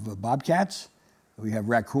have bobcats, we have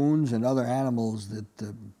raccoons and other animals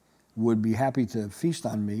that would be happy to feast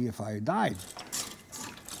on me if I died.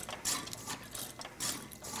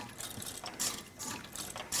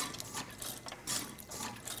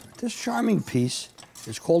 This charming piece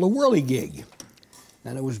is called a whirligig,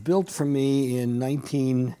 and it was built for me in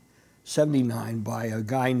 1979 by a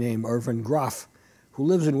guy named Irvin Groff, who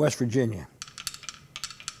lives in West Virginia.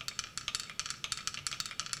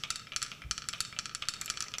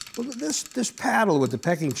 Well, this paddle with the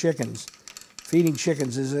pecking chickens, feeding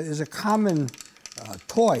chickens, is a common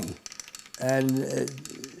toy, and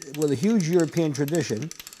with a huge European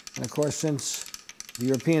tradition. And of course, since the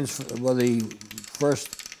Europeans were the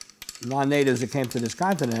first non-natives that came to this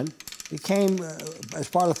continent, it came as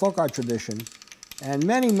part of the folk art tradition, and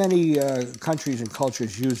many, many countries and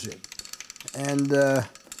cultures use it. And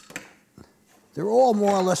they're all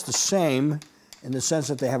more or less the same in the sense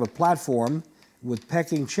that they have a platform with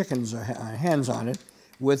pecking chickens or hens on it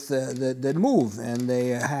that move, and they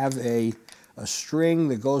have a string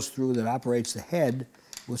that goes through that operates the head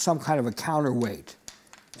with some kind of a counterweight.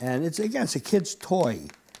 And it's a kid's toy.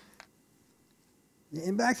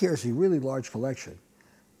 And back here is a really large collection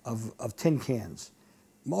of tin cans.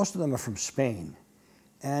 Most of them are from Spain.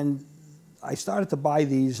 And I started to buy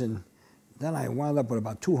these, and then I wound up with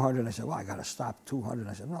about 200. I said, well, I got to stop 200.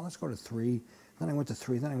 I said, no, let's go to 3. Then I went to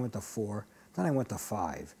 3. Then I went to 4. Then I went to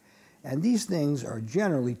 5. And these things are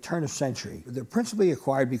generally turn of century. They're principally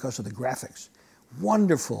acquired because of the graphics.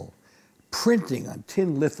 Wonderful printing on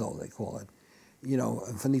tin litho, they call it, you know,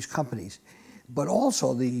 from these companies. But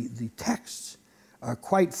also the texts are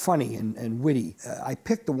quite funny and witty. I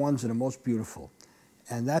picked the ones that are most beautiful,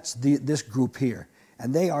 and that's this group here.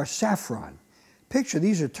 And they are saffron. Picture,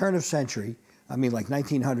 these are turn of century, I mean like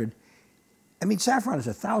 1900. I mean, saffron is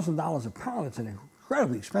 $1,000 a pound. It's an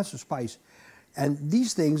incredibly expensive spice. And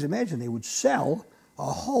these things, imagine, they would sell a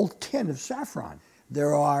whole tin of saffron.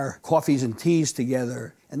 There are coffees and teas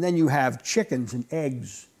together, and then you have chickens and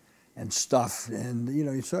eggs and stuff, and you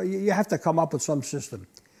know, so you have to come up with some system.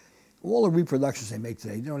 All the reproductions they make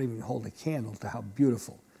today, they don't even hold a candle to how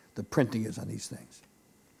beautiful the printing is on these things.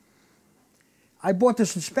 I bought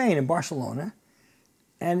this in Spain, in Barcelona,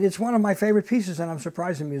 and it's one of my favorite pieces, and I'm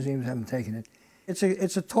surprised the museums haven't taken it.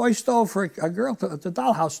 It's a toy stove for a girl, it's a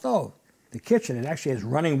dollhouse stove. The kitchen, it actually has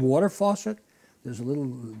running water faucet. There's a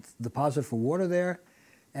little deposit for water there,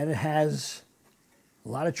 and it has a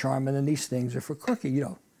lot of charm, and then these things are for cooking, you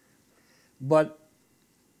know. But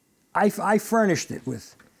I furnished it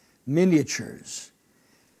with miniatures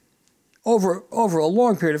over a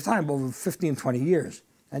long period of time, over 15, 20 years.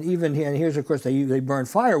 And even here, and here's, of course, they burn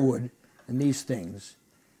firewood in these things.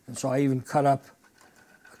 And so I even cut up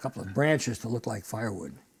a couple of branches to look like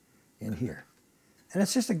firewood. in here. And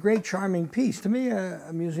it's just a great, charming piece. To me,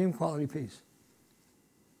 a museum quality piece.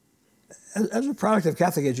 As a product of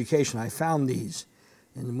Catholic education, I found these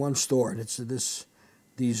in one store. And it's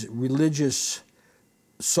these religious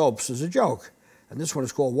soaps as a joke. And this one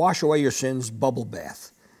is called Wash Away Your Sins Bubble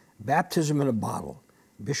Bath. Baptism in a bottle.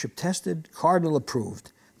 Bishop tested, cardinal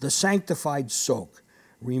approved. The sanctified soak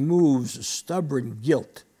removes stubborn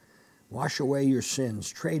guilt. Wash away your sins,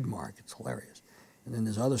 trademark. It's hilarious. And then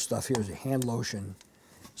there's other stuff here. There's a hand lotion,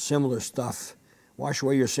 similar stuff. Wash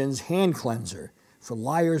away your sins, hand cleanser for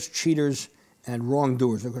liars, cheaters, and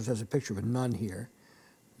wrongdoers. Of course, there's a picture of a nun here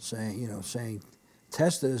saying,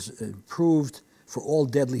 test is approved for all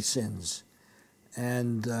deadly sins.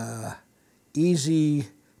 And easy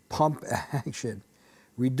pump action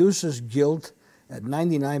reduces guilt at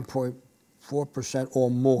 99.4%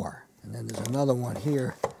 or more. And then there's another one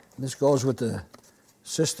here. This goes with the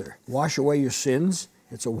sister. Wash away your sins.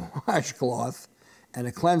 It's a washcloth and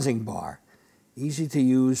a cleansing bar. Easy to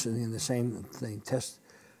use, and in the same thing. Test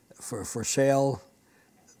for sale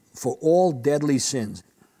for all deadly sins.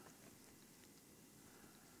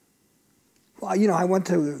 Well, I went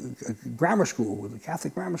to grammar school, with a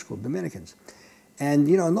Catholic grammar school, Dominicans. And,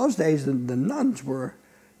 in those days, the nuns were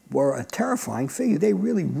a terrifying figure. They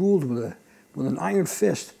really ruled with an iron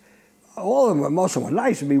fist. All of them, most of them were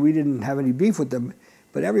nice. I mean, we didn't have any beef with them,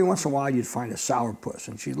 but every once in a while you'd find a sourpuss,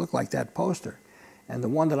 and she looked like that poster. And the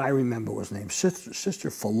one that I remember was named Sister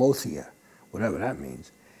Philothea, whatever that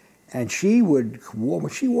means. And when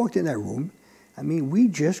she walked in that room, I mean, we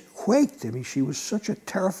just quaked. I mean, she was such a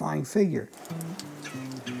terrifying figure.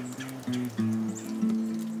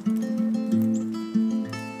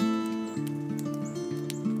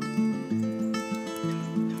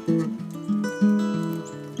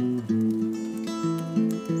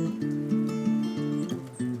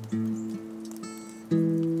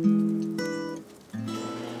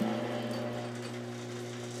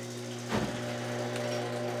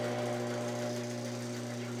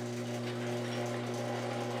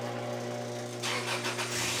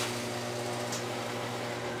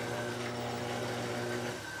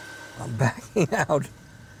 I'm backing out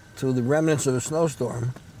to the remnants of a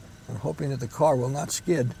snowstorm. I'm hoping that the car will not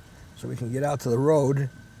skid so we can get out to the road and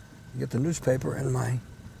get the newspaper and my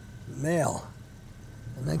mail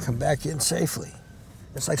and then come back in safely.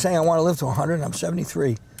 It's like saying I want to live to 100 and I'm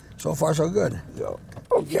 73. So far, so good. So,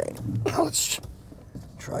 okay, now let's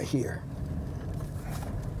try here.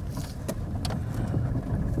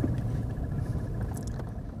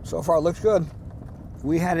 So far, it looks good.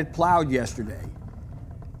 We had it plowed yesterday.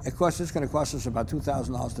 Of course, it's going to cost us about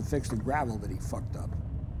 $2,000 to fix the gravel that he fucked up.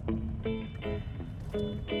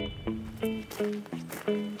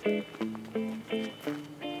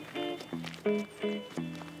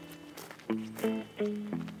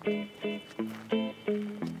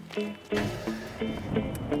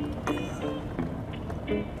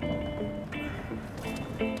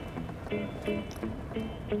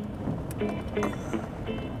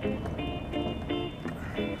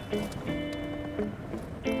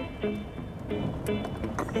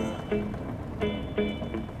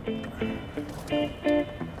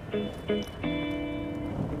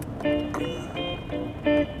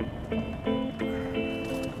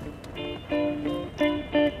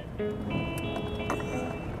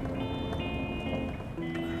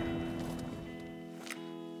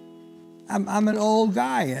 I'm an old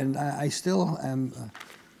guy, and I still am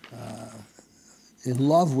in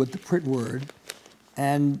love with the print word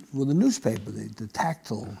and with the newspaper, the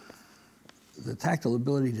tactile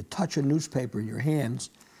ability to touch a newspaper in your hands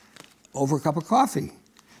over a cup of coffee.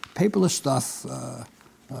 Paperless stuff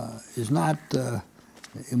is not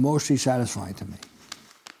emotionally satisfying to me.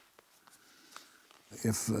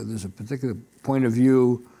 If there's a particular point of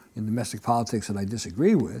view in domestic politics that I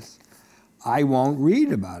disagree with, I won't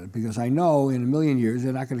read about it because I know in a million years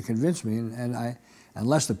they're not going to convince me, and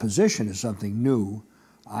unless the position is something new,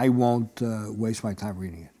 I won't waste my time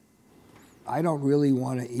reading it. I don't really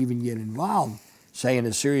want to even get involved, say, in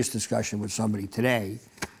a serious discussion with somebody today,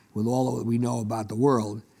 with all that we know about the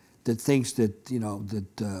world, that thinks that, Joe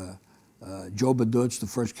Badutz, the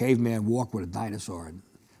first caveman, walked with a dinosaur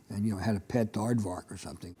and had a pet aardvark or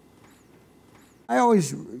something. I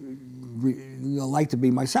always like to be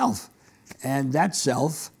myself. And that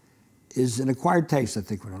self is an acquired taste, I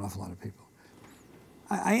think, with an awful lot of people.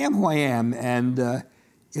 I am who I am, and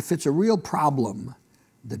if it's a real problem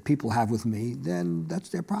that people have with me, then that's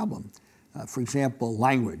their problem. For example,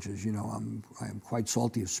 language. As you know, I am quite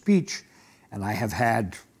salty of speech, and I have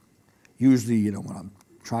had, usually, when I'm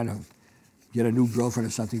trying to get a new girlfriend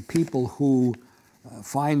or something, people who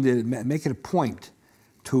make it a point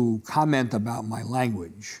to comment about my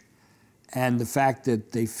language and the fact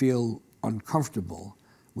that they feel uncomfortable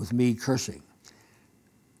with me cursing.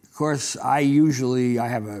 Of course, I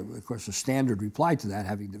have a standard reply to that,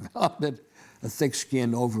 having developed a thick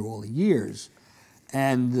skin over all the years.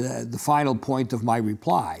 And the final point of my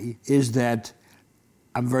reply is that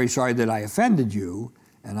I'm very sorry that I offended you,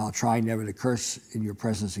 and I'll try never to curse in your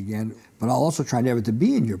presence again, but I'll also try never to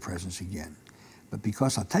be in your presence again. But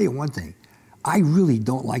because I'll tell you one thing, I really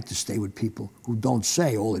don't like to stay with people who don't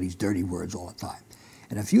say all of these dirty words all the time.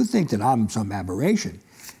 And if you think that I'm some aberration,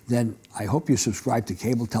 then I hope you subscribe to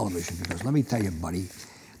cable television, because let me tell you, buddy,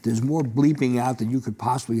 there's more bleeping out than you could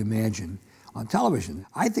possibly imagine on television.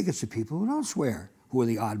 I think it's the people who don't swear who are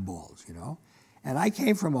the oddballs, you know? And I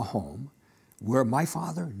came from a home where my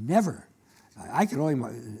father never, I can only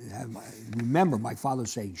remember my father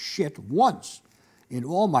saying shit once in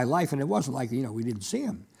all my life, and it wasn't like, you know, we didn't see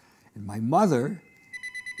him. And my mother,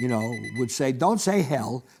 you know, would say, don't say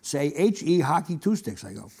hell, say H-E hockey two sticks.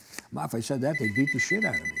 I go, Ma, if I said that, they'd beat the shit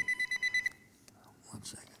out of me. 1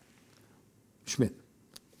 second. Schmidt.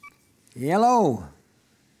 Hello.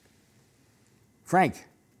 Frank.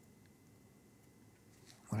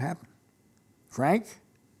 What happened? Frank?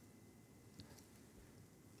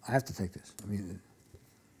 I have to take this. I mean,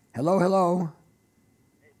 hello, hello.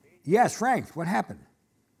 Yes, Frank, what happened?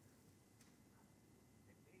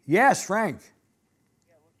 Yes, Frank.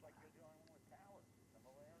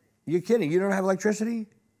 You're kidding, you don't have electricity?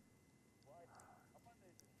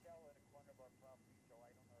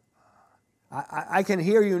 I can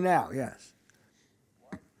hear you now, yes.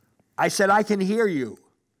 I said I can hear you.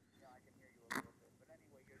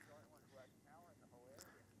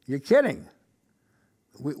 You're kidding.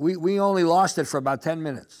 We only lost it for about 10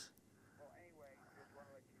 minutes.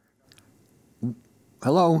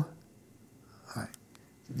 Hello? All right.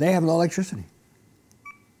 They have no electricity.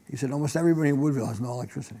 He said almost everybody in Woodville has no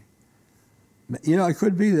electricity. You know, it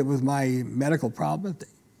could be that with my medical problem,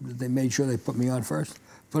 that they made sure they put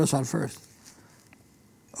us on first.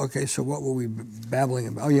 Okay, so what were we babbling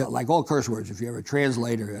about? Oh yeah, like all curse words, if you're a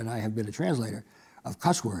translator, and I have been a translator of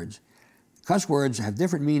cuss words have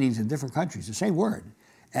different meanings in different countries, the same word.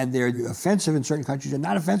 And they're offensive in certain countries and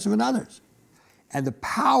not offensive in others. And the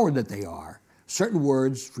power that they are, certain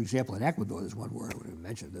words, for example, in Ecuador, there's one word I wouldn't even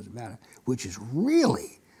mention, it doesn't matter, which is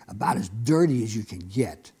really about as dirty as you can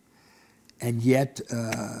get. And yet,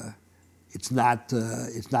 it's not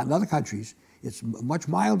in other countries. It's a much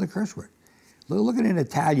milder curse word. Look at it in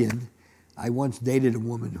Italian. I once dated a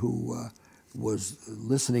woman who was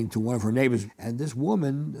listening to one of her neighbors, and this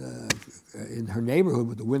woman in her neighborhood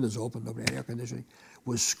with the windows open, nobody had air conditioning,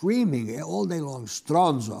 was screaming all day long,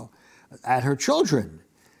 Stronzo, at her children.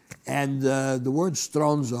 And the word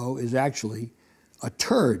Stronzo is actually a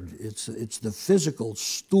turd. It's the physical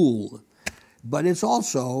stool. But it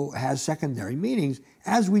also has secondary meanings,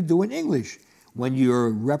 as we do in English. When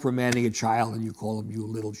you're reprimanding a child and you call him, you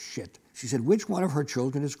little shit. She said, which one of her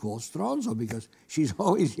children is called Stronzo? Because she's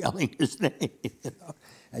always yelling his name. You know?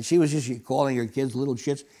 And she was just calling her kids little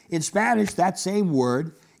shits. In Spanish, that same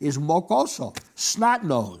word is mocoso, snot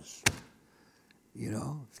nose. You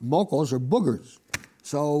know, mocos are boogers.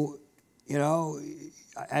 So, you know,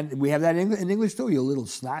 and we have that in English too, you little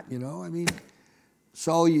snot, you know, I mean.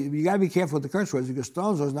 So you got to be careful with the curse words, because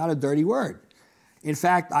Stronzo is not a dirty word. In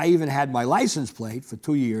fact, I even had my license plate for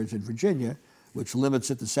 2 years in Virginia, which limits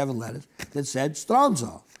it to 7 letters, that said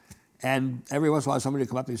Stronzo. And every once in a while somebody would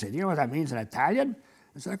come up to me and say, do you know what that means in Italian?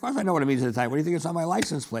 I said, of course I know what it means in Italian. What do you think it's on my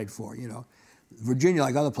license plate for, you know? Virginia,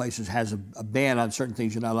 like other places, has a ban on certain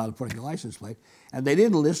things you're not allowed to put on your license plate. And they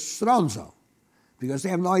didn't list Stronzo, because they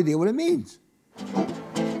have no idea what it means.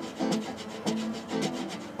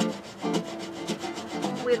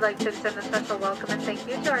 We'd like to extend a special welcome and thank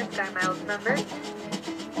you to our Sky Miles members.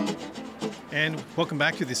 And welcome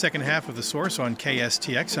back to the second half of The Source on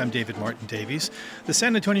KSTX. I'm David Martin Davies. The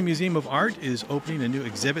San Antonio Museum of Art is opening a new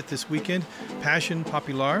exhibit this weekend, Passion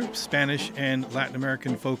Popular, Spanish and Latin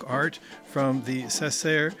American Folk Art from the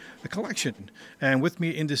Césaire Collection. And with me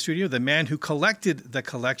in the studio, the man who collected the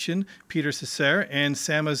collection, Peter Césaire, and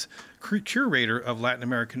SAMA's curator of Latin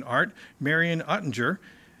American art, Marion Ottinger.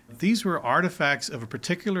 These were artifacts of a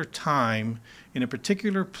particular time in a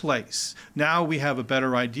particular place. Now we have a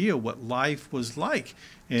better idea what life was like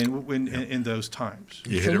in those times.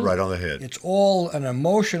 You hit it right on the head. It's all an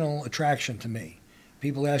emotional attraction to me.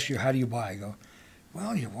 People ask you, how do you buy? I go,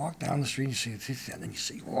 well, you walk down the street and you see, and then you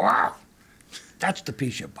see, wow, that's the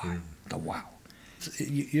piece you buy, the wow.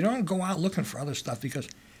 You don't go out looking for other stuff, because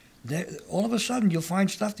all of a sudden you'll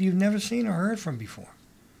find stuff that you've never seen or heard from before.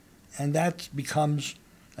 And that becomes,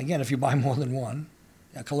 again, if you buy more than one,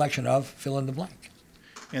 a collection of fill in the blank.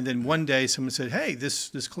 And then one day someone said, hey, this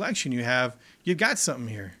collection you have, you've got something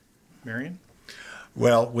here. Marion?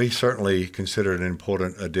 Well, we certainly consider it an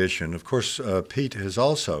important addition. Of course, Pete has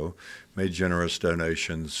also made generous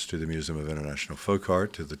donations to the Museum of International Folk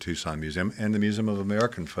Art, to the Tucson Museum, and the Museum of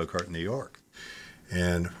American Folk Art in New York.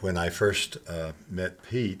 And when I first met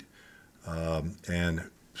Pete and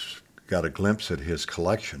got a glimpse at his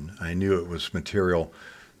collection, I knew it was material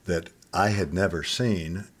that I had never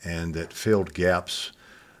seen and that filled gaps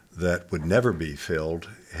that would never be filled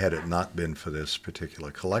had it not been for this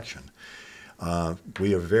particular collection.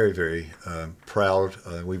 We are very, very proud.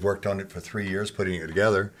 We've worked on it for 3 years, putting it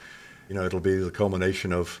together. You know, it'll be the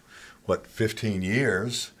culmination of, 15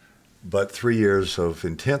 years, but 3 years of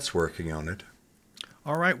intense working on it.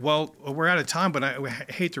 All right, well, we're out of time, but I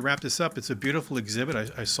hate to wrap this up. It's a beautiful exhibit.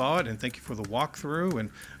 I saw it, and thank you for the walkthrough, and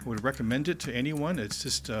I would recommend it to anyone. It's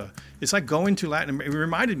just, it's like going to Latin America. It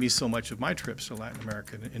reminded me so much of my trips to Latin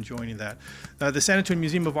America and joining that. The San Antonio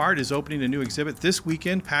Museum of Art is opening a new exhibit this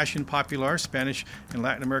weekend, Passion Popular, Spanish and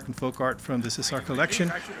Latin American Folk Art from the Cesar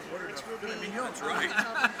collection.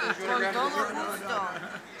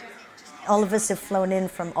 All of us have flown in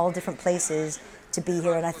from all different places to be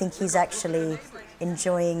here, and I think he's actually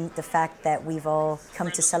enjoying the fact that we've all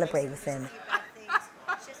come to celebrate with him.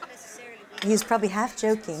 He was probably half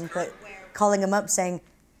joking, but calling him up saying,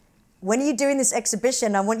 when are you doing this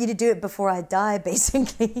exhibition? I want you to do it before I die,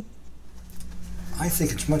 basically. I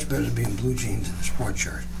think it's much better to be in blue jeans and a sport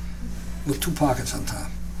shirt with 2 pockets on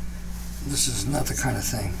top. This is not the kind of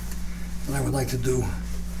thing that I would like to do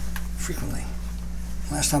frequently.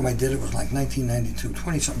 Last time I did it was like 1992,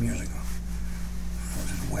 20-something years ago. I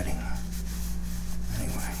was at a wedding.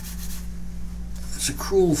 Anyway, it's a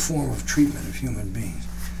cruel form of treatment of human beings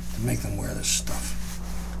to make them wear this stuff.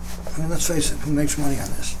 I mean, let's face it, who makes money on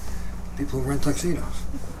this? People who rent tuxedos.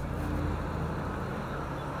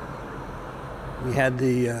 We had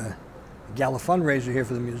the gala fundraiser here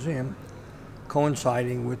for the museum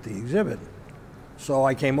coinciding with the exhibit. So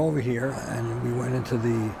I came over here and we went into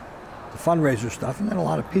the fundraiser stuff, and then a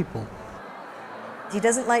lot of people. He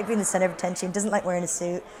doesn't like being the center of attention, doesn't like wearing a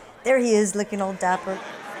suit. There he is, looking all dapper.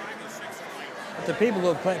 But the people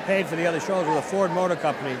who paid for the other shows were the Ford Motor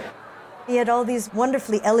Company. He had all these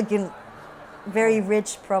wonderfully elegant, very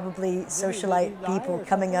rich, probably socialite people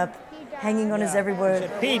coming up, hanging on his every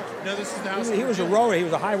word. Pete, he was a rower, he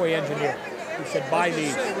was a highway engineer. He said, buy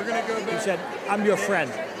these. He said, I'm your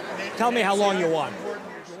friend. Tell me how long you want.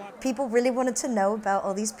 People really wanted to know about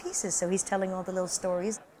all these pieces, so he's telling all the little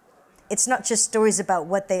stories. It's not just stories about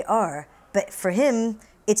what they are, but for him,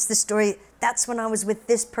 it's the story, that's when I was with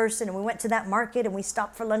this person, and we went to that market, and we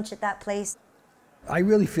stopped for lunch at that place. I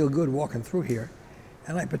really feel good walking through here,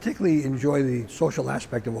 and I particularly enjoy the social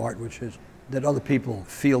aspect of art, which is that other people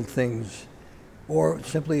feel things or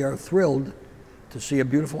simply are thrilled to see a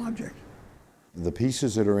beautiful object. The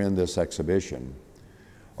pieces that are in this exhibition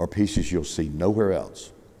are pieces you'll see nowhere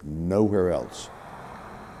else. Nowhere else.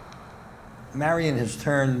 Marion has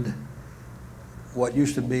turned what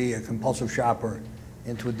used to be a compulsive shopper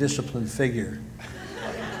into a disciplined figure.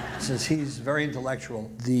 Since he's very intellectual,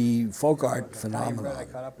 the folk art phenomenon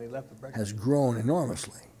has grown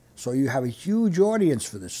enormously. So you have a huge audience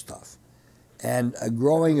for this stuff and a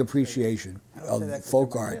growing appreciation of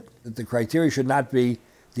folk art. That the criteria should not be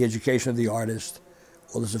the education of the artist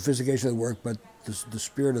or the sophistication of the work, but the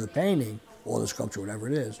spirit of the painting or the sculpture, whatever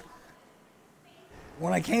it is.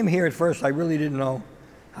 When I came here at first, I really didn't know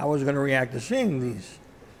how I was going to react to seeing these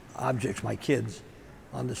objects, my kids,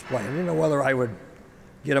 on display. I didn't know whether I would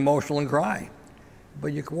get emotional and cry.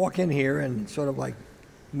 But you can walk in here and it's sort of like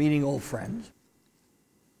meeting old friends.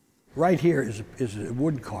 Right here is a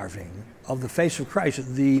wood carving of the face of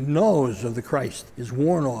Christ. The nose of the Christ is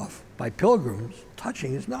worn off by pilgrims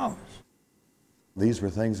touching his nose. These were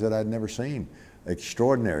things that I'd never seen.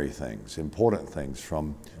 Extraordinary things, important things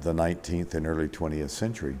from the 19th and early 20th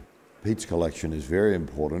century. Pete's collection is very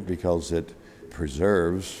important because it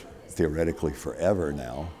preserves, theoretically forever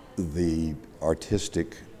now, the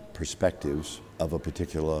artistic perspectives of a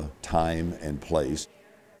particular time and place.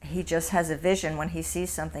 He just has a vision when he sees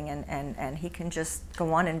something, and he can just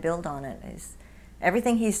go on and build on it.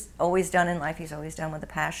 Everything he's always done in life, he's always done with a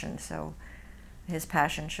passion, so his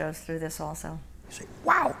passion shows through this also. You say,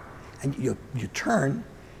 wow! And you turn,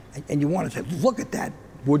 and you want to say, look at that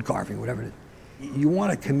wood carving, whatever it is. You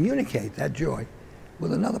want to communicate that joy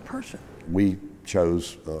with another person. We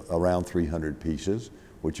chose around 300 pieces,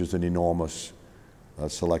 which is an enormous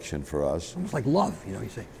selection for us. Almost like love, you know, you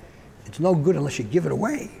say, it's no good unless you give it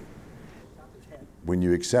away. When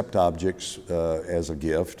you accept objects as a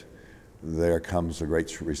gift, there comes a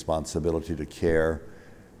great responsibility to care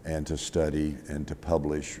and to study and to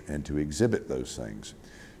publish and to exhibit those things.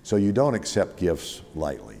 So you don't accept gifts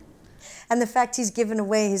lightly. And the fact he's given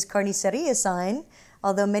away his carniceria sign,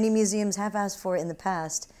 although many museums have asked for it in the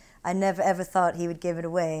past, I never ever thought he would give it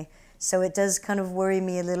away. So it does kind of worry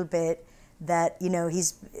me a little bit that, you know,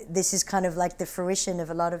 this is kind of like the fruition of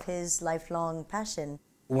a lot of his lifelong passion.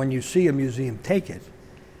 When you see a museum take it,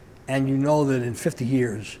 and you know that in 50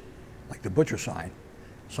 years, like the butcher sign,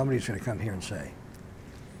 somebody's going to come here and say,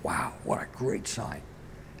 wow, what a great sign.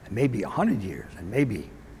 And maybe 100 years, and maybe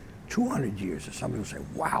 200 years, and somebody will say,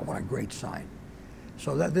 wow, what a great sign.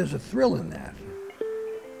 So that there's a thrill in that.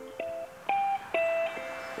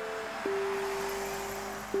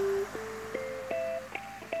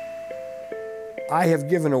 I have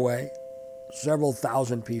given away several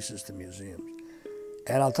thousand pieces to museums.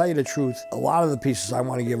 And I'll tell you the truth, a lot of the pieces I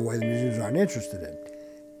want to give away the museums aren't interested in.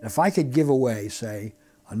 If I could give away, say,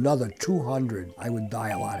 another 200, I would die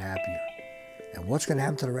a lot happier. And what's going to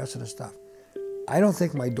happen to the rest of the stuff? I don't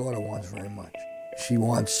think my daughter wants very much. She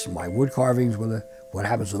wants my wood carvings with her. What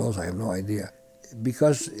happens to those, I have no idea.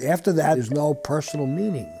 Because after that, there's no personal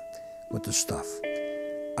meaning with the stuff.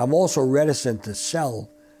 I'm also reticent to sell.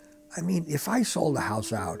 I mean, if I sold the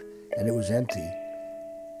house out and it was empty,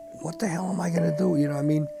 what the hell am I going to do? You know, I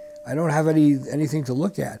mean, I don't have anything to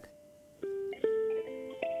look at.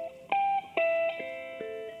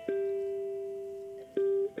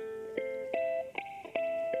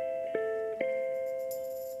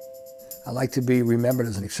 I like to be remembered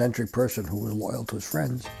as an eccentric person who was loyal to his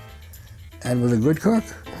friends and was a good cook.